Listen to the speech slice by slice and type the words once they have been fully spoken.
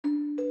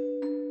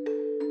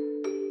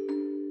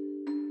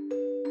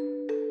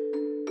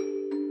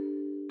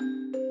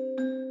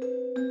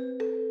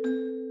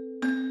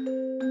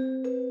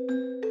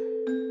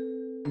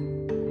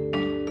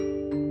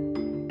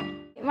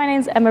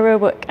name's Emma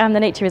Roebuck. I'm the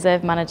Nature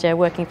Reserve Manager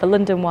working for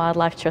London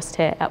Wildlife Trust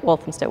here at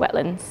Walthamstow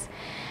Wetlands.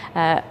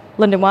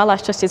 London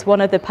Wildlife Trust is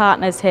one of the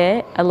partners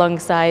here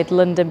alongside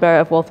London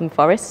Borough of Waltham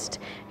Forest,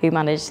 who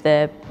manage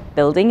the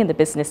building and the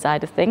business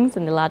side of things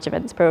and the large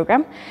events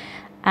programme.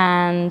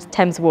 And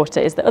Thames Water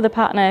is the other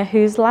partner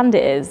whose land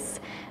it is.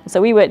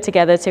 So we work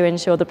together to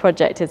ensure the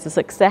project is a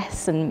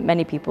success and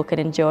many people can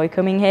enjoy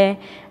coming here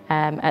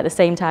at the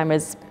same time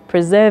as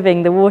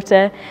preserving the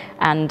water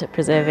and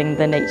preserving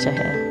the nature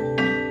here.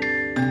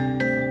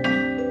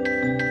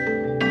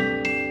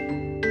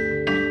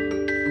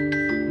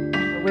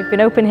 We've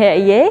been open here a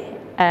year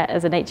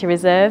as a nature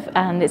reserve,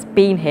 and it's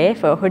been here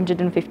for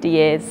 150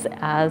 years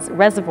as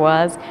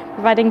reservoirs,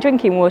 providing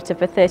drinking water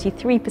for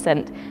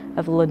 33%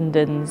 of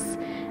London's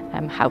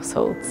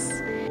households.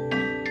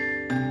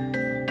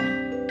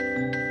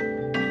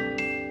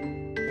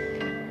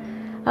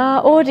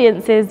 Our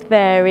audiences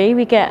vary.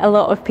 We get a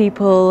lot of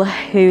people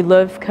who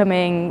love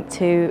coming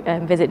to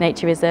visit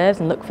nature reserves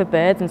and look for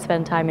birds and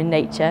spend time in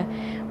nature.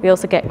 We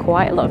also get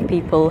quite a lot of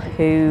people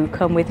who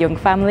come with young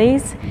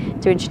families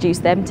to introduce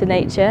them to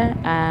nature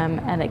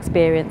and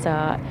experience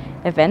our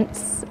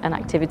events and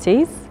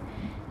activities.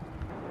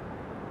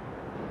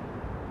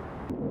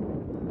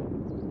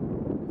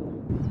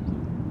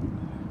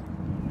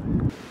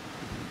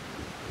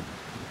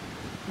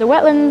 The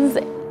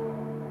wetlands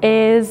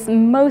is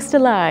most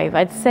alive,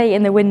 I'd say,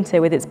 in the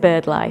winter with its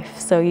bird life.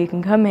 So you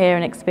can come here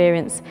and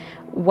experience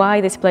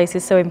why this place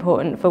is so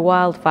important for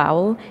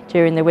wildfowl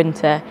during the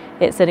winter.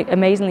 It's an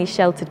amazingly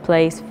sheltered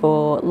place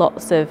for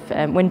lots of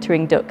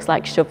wintering ducks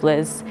like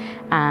shovelers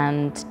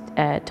and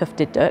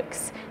tufted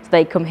ducks. So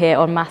they come here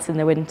en masse in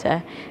the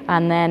winter.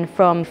 And then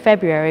from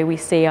February we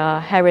see our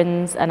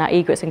herons and our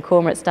egrets and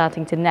cormorants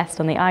starting to nest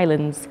on the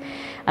islands.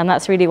 And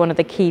that's really one of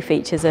the key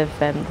features of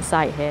the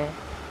site here.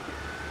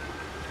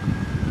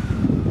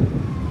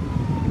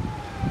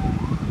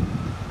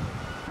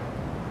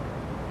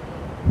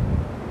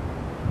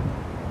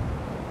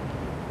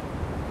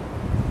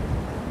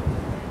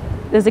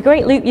 There's a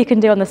great loop you can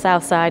do on the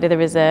south side of the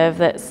reserve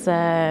that's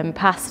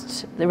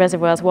past the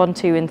reservoirs 1,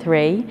 2 and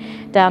 3,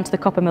 down to the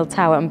Copper Mill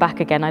Tower and back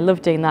again. I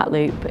love doing that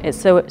loop. It's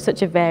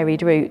such a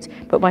varied route,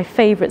 but my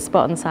favourite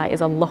spot on site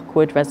is on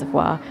Lockwood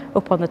Reservoir,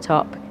 up on the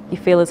top. You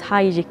feel as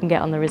high as you can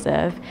get on the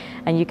reserve,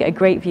 and you get a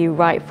great view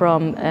right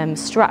from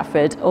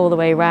Stratford all the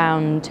way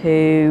round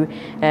to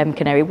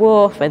Canary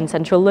Wharf and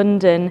central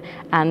London,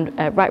 and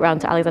right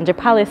round to Alexandra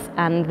Palace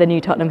and the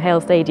new Tottenham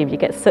Hale Stadium. You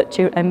get such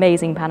an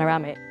amazing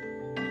panoramic.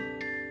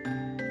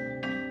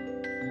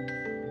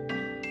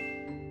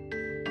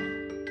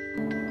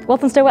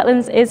 Walthamstow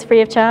Wetlands is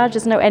free of charge,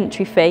 there's no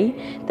entry fee.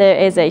 There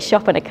is a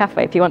shop and a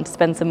cafe if you want to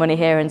spend some money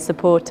here and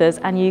support us,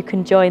 and you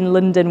can join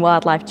London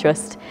Wildlife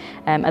Trust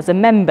as a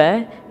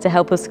member to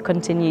help us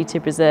continue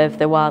to preserve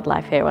the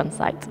wildlife here on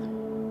site.